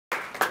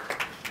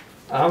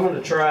I'm going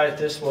to try it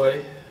this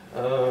way.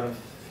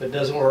 If it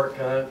doesn't work,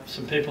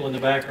 some people in the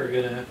back are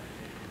going to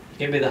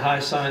give me the high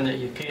sign that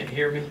you can't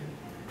hear me.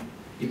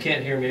 You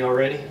can't hear me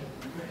already?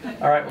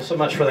 All right, well, so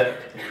much for that.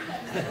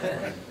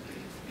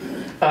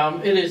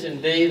 It is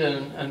indeed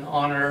an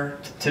honor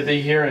to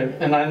be here,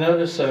 and I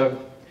notice,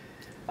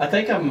 I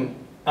think I'm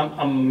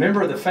a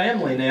member of the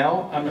family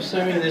now. I'm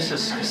assuming this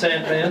is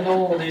Casad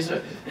Vandal. These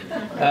are,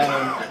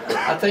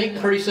 I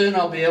think pretty soon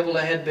I'll be able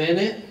to head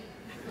Bennett.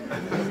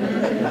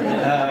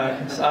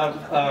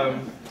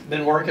 I've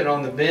been working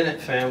on the Bennett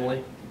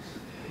family.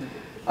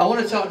 I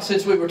want to talk,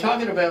 since we were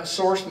talking about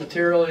source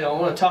material, I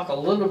want to talk a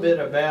little bit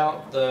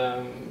about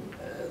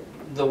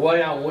the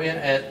way I went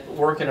at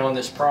working on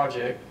this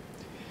project.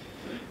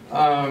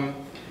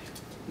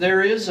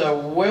 There is a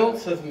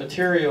wealth of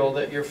material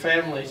that your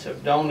families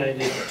have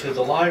donated to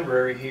the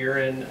library here,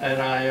 and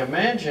I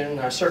imagine,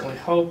 I certainly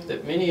hope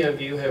that many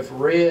of you have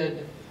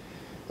read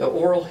the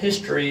oral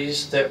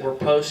histories that were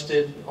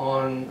posted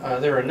on,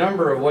 there are a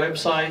number of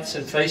websites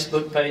and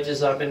Facebook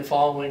pages I've been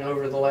following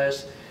over the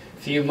last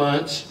few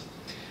months.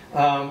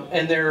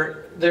 And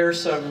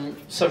there's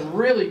some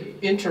really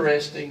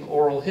interesting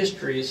oral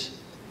histories.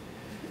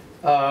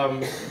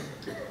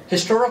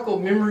 Historical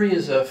memory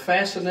is a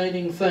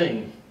fascinating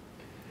thing.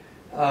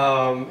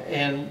 One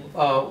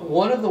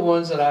of the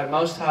ones that I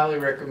most highly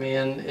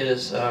recommend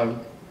is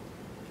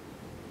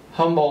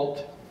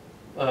Humboldt,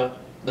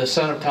 the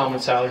son of Tom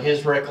and Sally,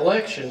 his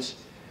recollections.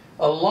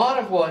 A lot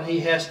of what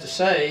he has to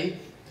say,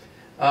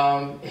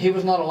 he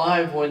was not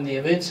alive when the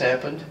events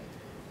happened,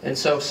 and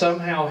so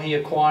somehow he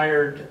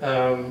acquired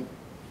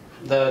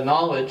the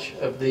knowledge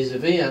of these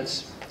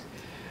events.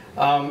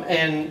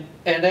 And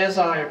as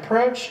I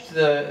approached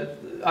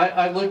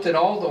I looked at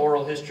all the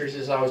oral histories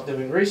as I was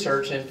doing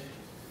research, and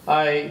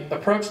I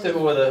approached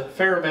them with a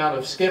fair amount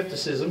of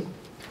skepticism,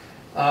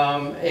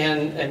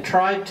 and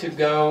tried to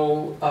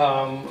go,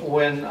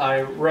 when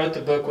I wrote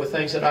the book, with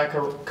things that I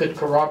could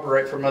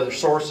corroborate from other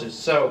sources.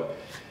 So,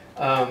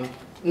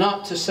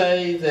 not to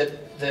say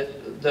that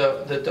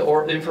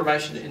the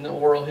information in the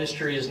oral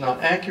history is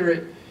not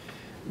accurate,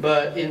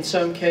 but in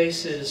some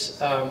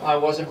cases I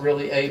wasn't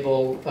really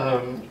able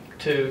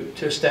to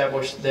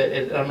establish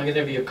that. I'm going to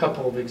give you a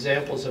couple of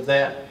examples of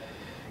that.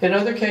 In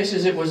other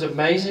cases, it was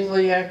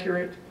amazingly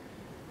accurate.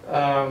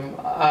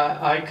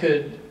 I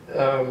could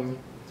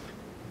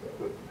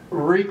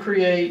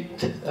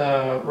recreate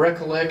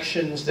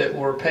recollections that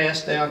were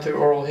passed down through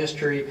oral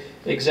history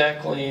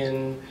exactly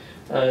in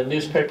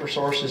newspaper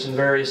sources and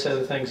various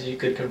other things. You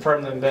could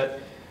confirm them. But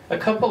a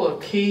couple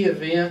of key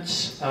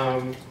events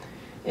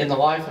in the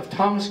life of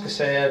Thomas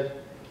Casad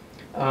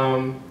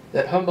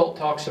that Humboldt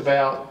talks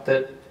about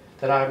that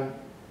I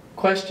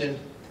question.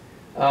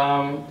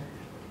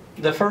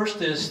 The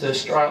first is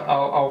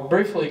I'll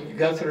briefly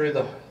go through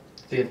the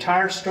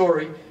entire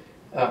story.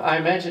 I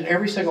imagine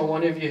every single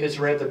one of you has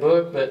read the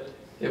book, but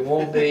it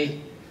won't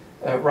be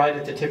right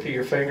at the tip of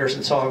your fingers,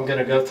 and so I'm going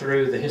to go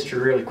through the history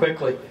really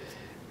quickly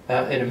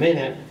in a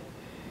minute.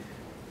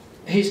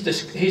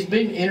 He's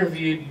being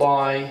interviewed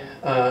by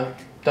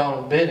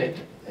Donald Bennett,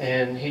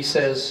 and he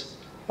says,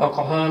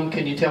 "Uncle Hum,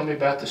 can you tell me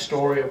about the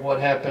story of what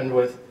happened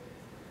with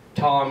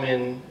Tom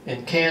in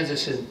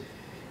Kansas?" And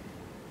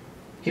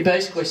he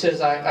basically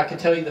says, I can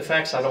tell you the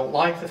facts. I don't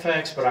like the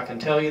facts, but I can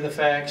tell you the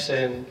facts.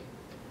 And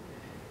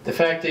the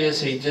fact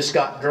is, he just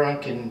got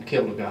drunk and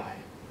killed a guy.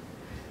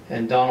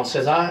 And Donald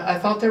says, I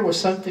thought there was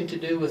something to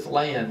do with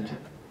land,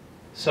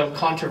 some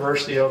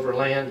controversy over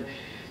land.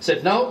 He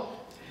said, no.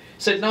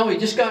 He said, no, he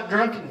just got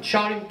drunk and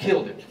shot him and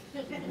killed him.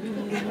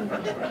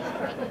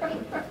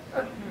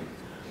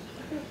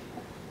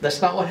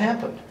 That's not what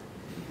happened.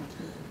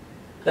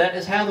 That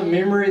is how the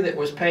memory that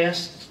was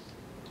passed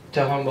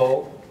to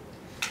Humboldt.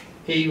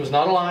 He was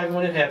not alive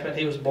when it happened.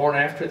 He was born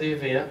after the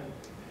event.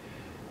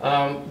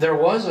 There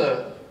was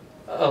a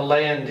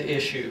land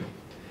issue.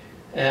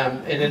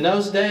 And in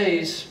those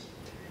days,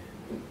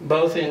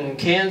 both in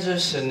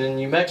Kansas and in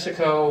New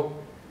Mexico,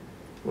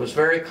 it was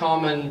very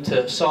common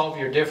to solve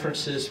your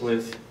differences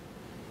with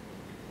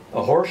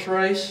a horse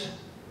race,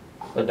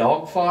 a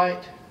dog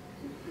fight,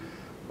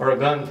 or a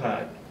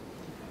gunfight.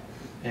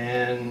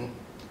 And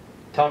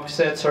Tom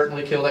Casad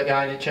certainly killed that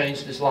guy, and it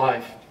changed his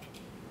life.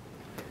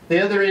 The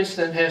other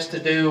incident has to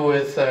do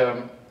with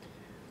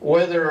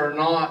whether or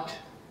not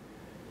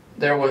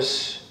there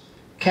was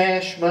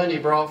cash money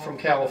brought from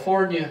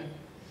California,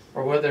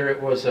 or whether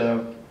it was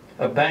a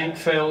bank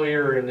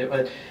failure. And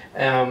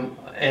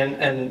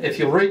if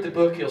you'll read the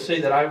book, you'll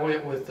see that I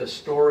went with the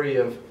story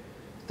of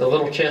the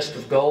little chest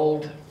of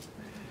gold.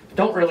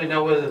 Don't really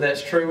know whether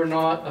that's true or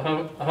not.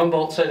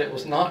 Humboldt said it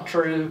was not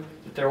true,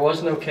 that there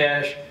was no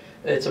cash.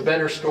 It's a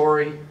better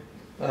story.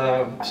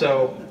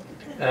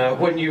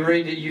 When you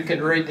read it, you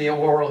can read the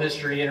oral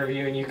history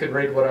interview, and you can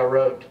read what I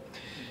wrote.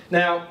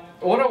 Now,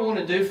 what I want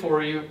to do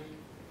for you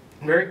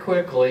very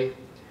quickly,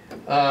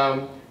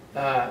 in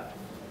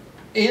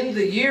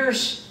the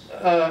years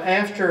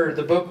after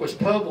the book was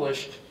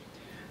published,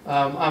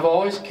 I've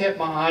always kept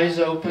my eyes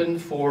open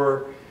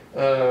for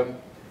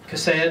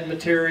Casad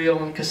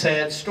material and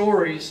Casad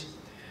stories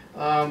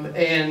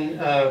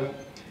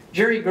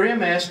Jerry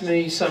Grimm asked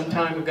me some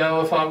time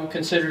ago if I would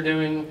consider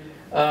doing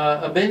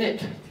a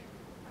Bennett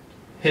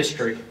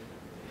history.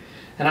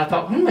 And I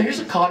thought, here's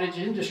a cottage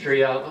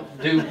industry. I'll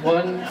do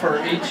one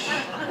for each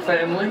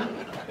family.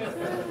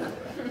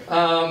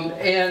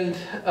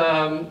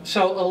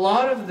 So a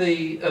lot of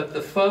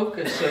the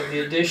focus of the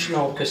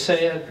additional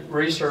Casad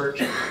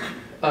research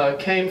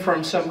came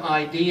from some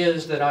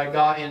ideas that I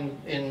got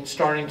in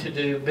starting to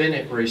do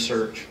Bennett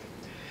research.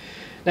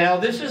 Now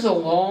this is a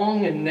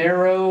long and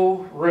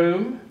narrow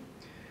room,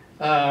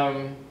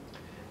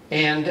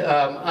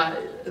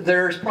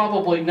 there's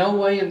probably no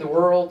way in the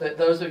world that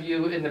those of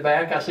you in the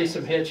back, I see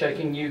some head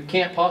shaking, you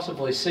can't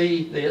possibly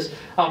see this.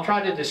 I'll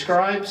try to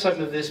describe some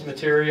of this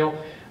material,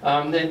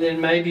 and then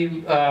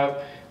maybe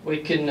we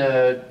can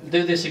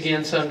do this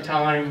again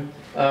sometime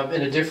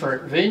in a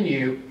different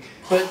venue.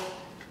 But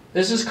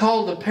this is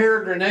called the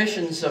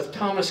Peregrinations of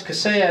Thomas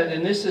Casad,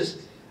 and this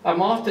is,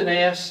 I'm often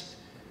asked,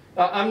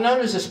 I'm known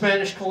as a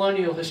Spanish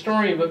colonial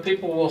historian, but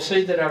people will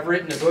see that I've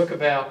written a book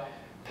about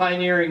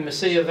pioneering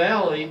Mesilla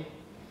Valley,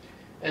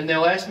 and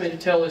they'll ask me to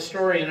tell this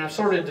story, and I've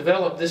sort of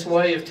developed this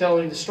way of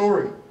telling the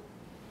story.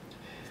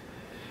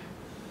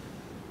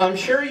 I'm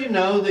sure you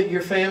know that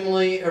your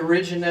family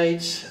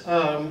originates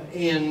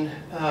in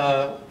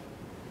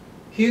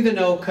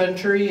Huguenot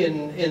country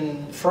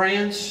in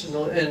France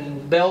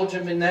and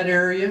Belgium, in that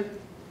area,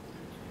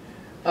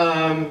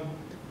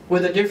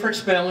 with a different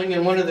spelling.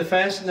 And one of the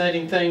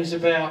fascinating things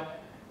about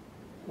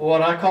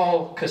what I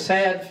call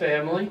Casad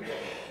family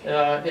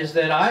is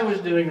that I was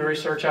doing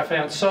research. I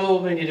found so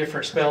many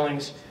different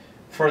spellings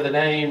for the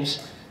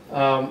names,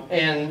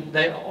 and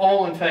they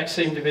all in fact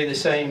seem to be the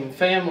same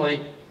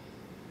family.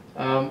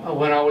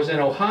 When I was in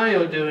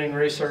Ohio doing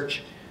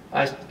research,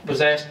 I was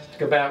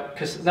asked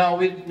about, no,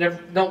 we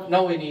don't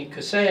know any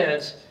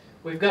Casads.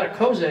 We've got a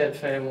Casad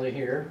family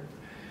here.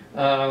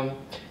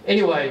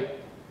 Anyway,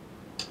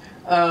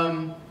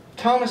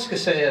 Thomas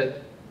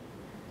Casad,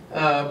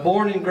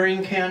 born in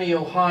Greene County,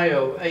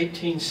 Ohio,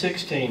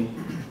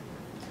 1816.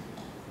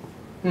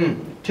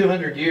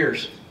 200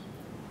 years.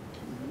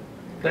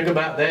 Think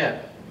about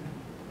that,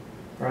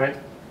 right?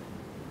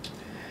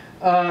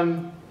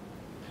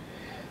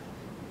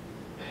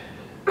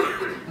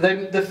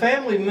 The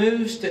family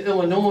moves to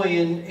Illinois,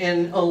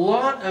 and a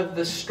lot of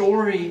the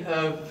story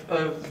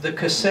of the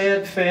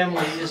Casad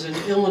family is an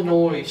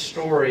Illinois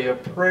story, a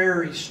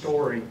prairie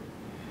story.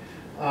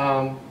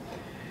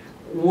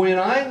 When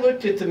I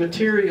looked at the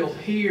material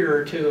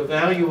here to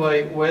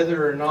evaluate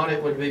whether or not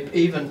it would be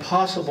even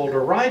possible to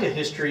write a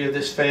history of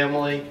this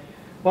family,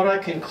 what I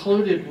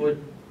concluded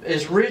would,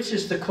 as rich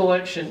as the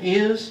collection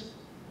is,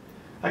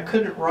 I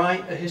couldn't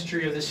write a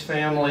history of this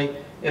family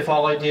if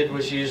all I did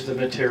was use the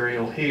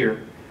material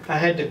here. I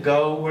had to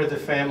go where the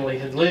family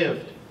had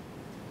lived.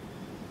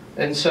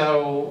 And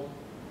so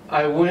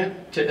I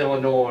went to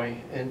Illinois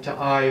and to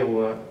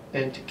Iowa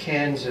and to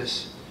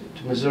Kansas,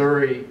 to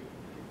Missouri,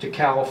 to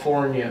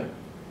California,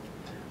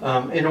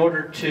 in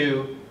order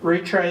to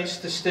retrace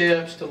the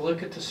steps, to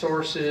look at the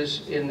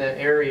sources in that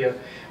area.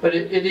 But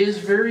it is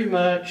very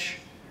much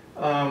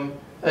an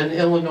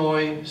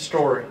Illinois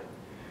story.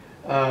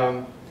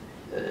 The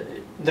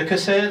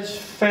Casads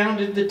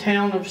founded the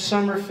town of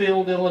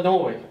Summerfield,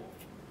 Illinois.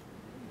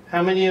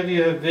 How many of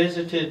you have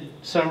visited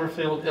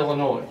Summerfield,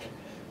 Illinois?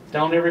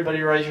 Don't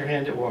everybody raise your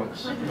hand at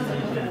once.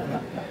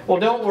 Well,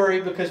 don't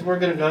worry, because we're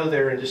going to go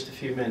there in just a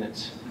few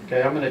minutes.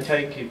 Okay, I'm going to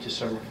take you to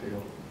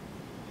Summerfield.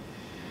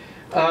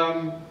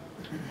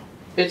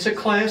 It's a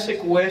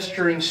classic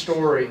Western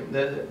story.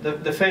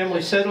 The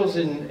family settles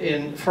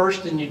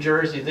first in New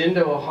Jersey, then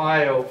to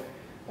Ohio,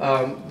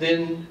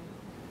 then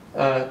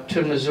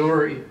to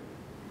Missouri,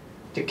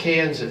 to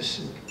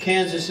Kansas.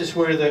 Kansas is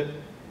where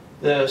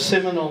the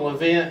seminal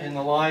event in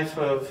the life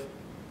of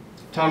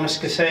Thomas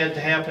Casad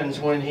happens,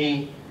 when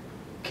he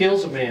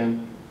kills a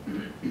man.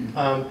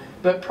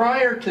 But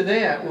prior to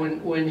that,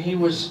 when he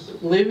was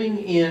living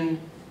in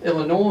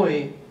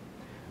Illinois,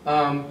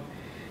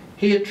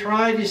 he had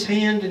tried his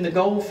hand in the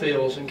gold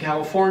fields in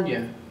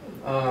California,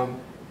 and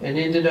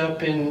ended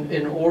up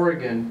in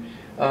Oregon.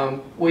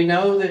 We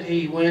know that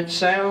he went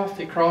south,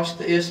 he crossed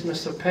the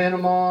Isthmus of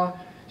Panama,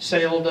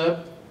 sailed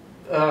up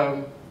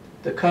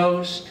the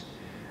coast.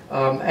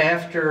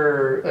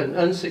 After an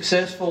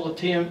unsuccessful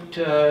attempt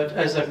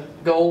as a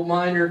gold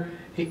miner,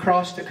 he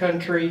crossed the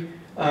country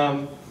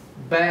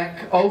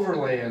back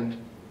overland.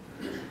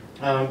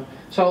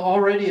 So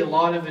already a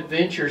lot of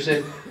adventures.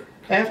 And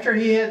after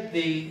he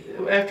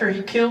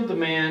killed the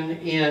man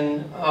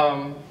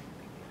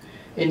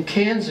in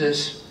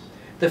Kansas,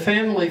 the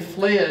family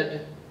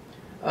fled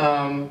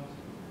on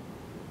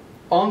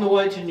the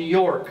way to New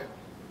York.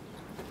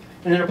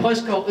 And in a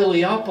place called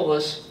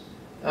Illiopolis,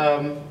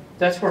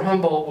 that's where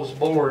Humboldt was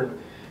born.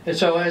 And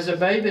so as a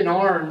babe in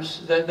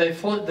arms,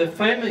 the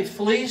family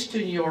flees to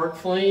New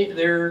York.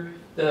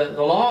 The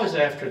law is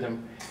after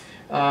them.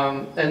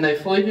 And they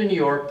flee to New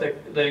York.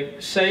 They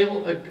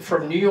sail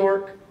from New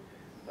York,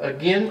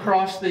 again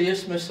cross the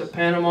Isthmus of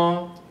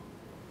Panama,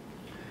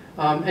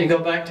 and go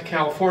back to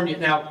California.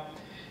 Now,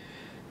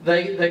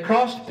 They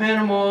crossed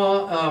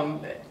Panama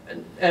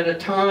at a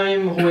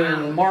time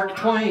when Mark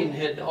Twain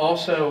had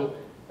also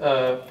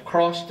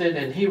crossed it,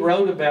 and he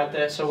wrote about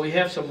that. So we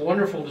have some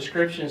wonderful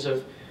descriptions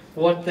of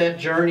what that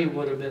journey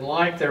would have been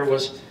like. There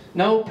was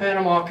no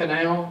Panama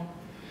Canal.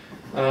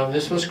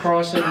 This was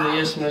crossing the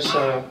isthmus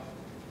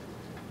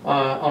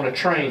on a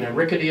train, a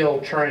rickety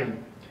old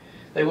train.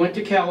 They went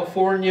to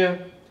California.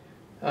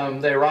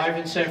 They arrive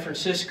in San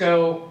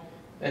Francisco,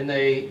 and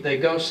they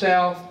go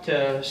south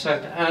to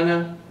Santa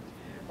Ana,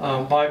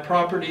 buy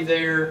property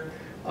there.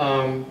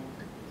 Tom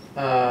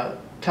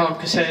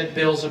Casad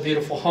builds a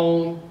beautiful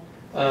home,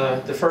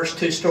 the first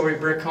two-story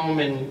brick home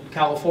in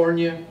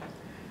California.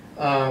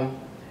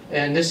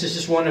 And this is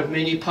just one of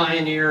many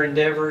pioneer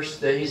endeavors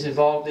that he's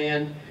involved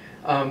in.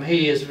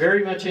 He is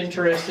very much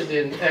interested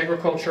in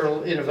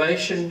agricultural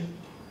innovation,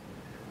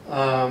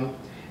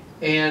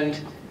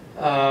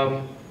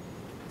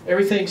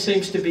 everything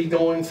seems to be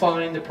going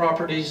fine. The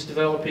property's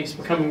developing, it's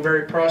becoming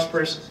very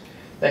prosperous.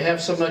 They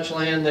have so much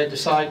land they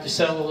decide to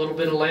sell a little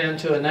bit of land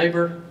to a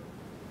neighbor.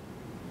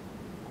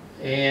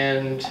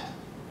 And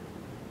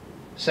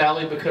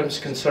Sally becomes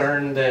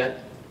concerned that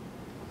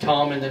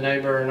Tom and the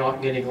neighbor are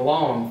not getting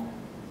along.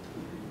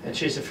 And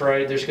she's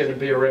afraid there's going to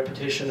be a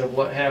repetition of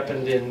what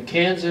happened in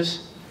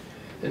Kansas.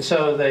 And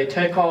so they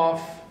take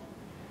off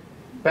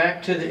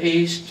back to the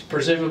east,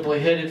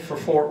 presumably headed for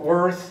Fort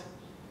Worth,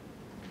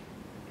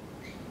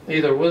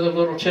 either with a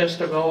little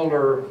chest of gold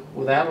or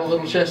without a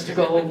little chest of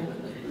gold.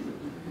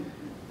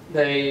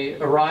 They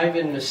arrive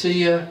in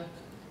Mesilla.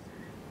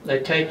 They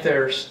take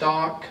their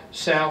stock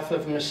south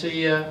of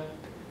Mesilla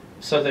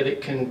so that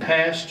it can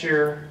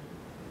pasture,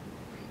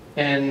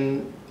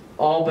 and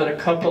all but a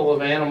couple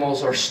of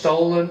animals are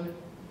stolen.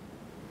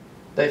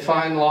 They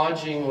find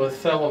lodging with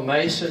fellow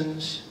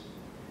Masons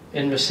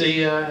in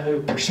Mesilla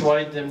who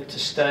persuade them to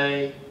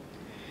stay.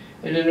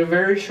 And in a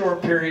very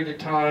short period of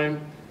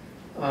time,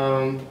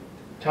 Tom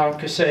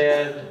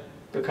Casad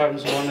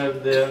becomes one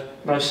of the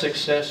most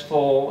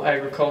successful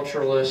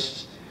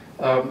agriculturalists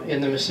in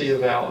the Mesilla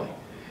Valley.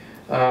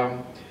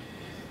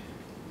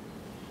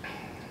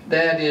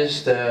 That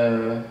is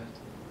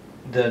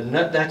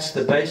that's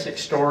the basic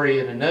story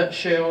in a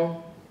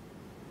nutshell.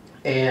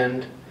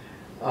 And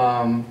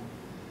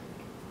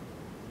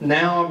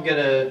now I'm going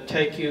to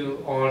take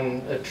you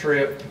on a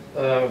trip.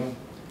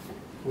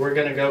 We're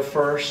going to go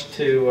first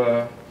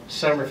to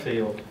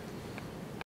Summerfield.